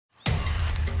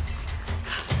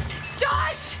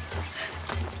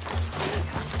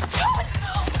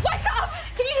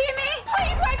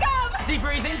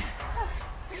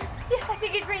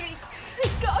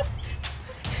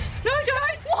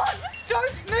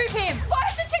move him. Why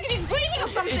is the chicken? He's bleeding or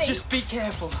something. Just be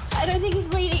careful. I don't think he's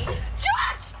bleeding.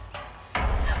 Josh!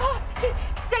 Oh,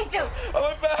 stay still.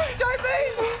 I'm back. Don't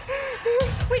move.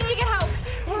 We need to get help.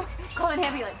 Call an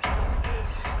ambulance.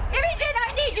 Imogen,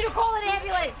 I need you to call an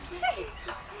ambulance.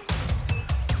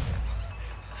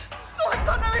 Oh, I've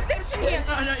got no reception here.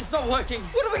 No, it's not working.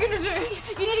 What are we going to do?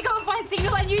 You need to go and find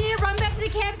signal and you need to run back to the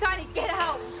campsite and get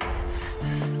help.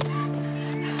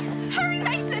 Hurry,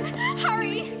 Mason,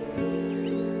 hurry.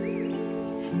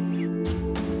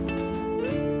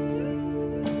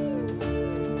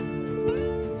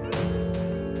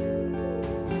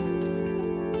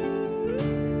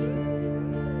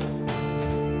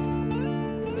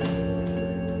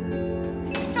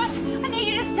 Josh, I need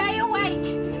you to stay awake.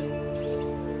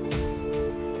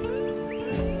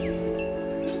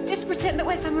 Just pretend that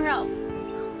we're somewhere else.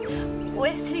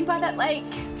 We're sitting by that lake.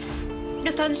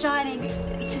 The sun's shining.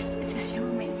 It's just you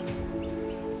and me.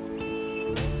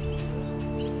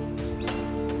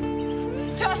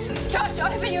 Josh,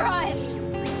 open your eyes.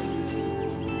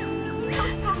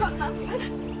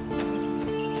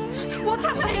 What's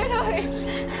happening? I don't know.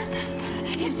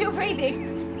 He's still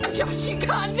breathing. Josh, you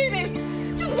can't do this.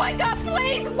 Just wake up,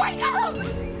 please. Wake up.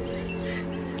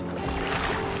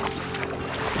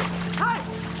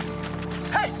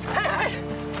 Hey!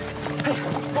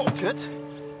 Bullshit.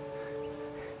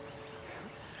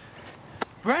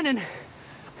 Brandon,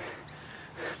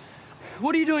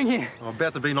 what are you doing here? I'm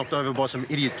about to be knocked over by some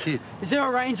idiot kid. Is there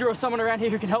a ranger or someone around here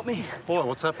who can help me? Boy,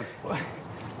 what's happened?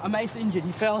 A mate's injured.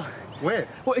 He fell. Where?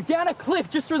 Well, down a cliff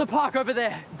just through the park over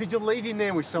there. Did you leave him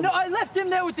there with someone? No, I left him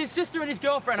there with his sister and his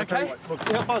girlfriend, okay? Wait, look,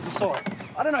 how far's the site?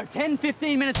 I don't know, 10,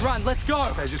 15 minutes run. Let's go.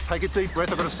 Okay, just take a deep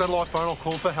breath. I've got a satellite phone. I'll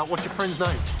call for help. What's your friend's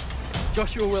name?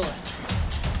 Joshua Willis.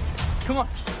 Come on.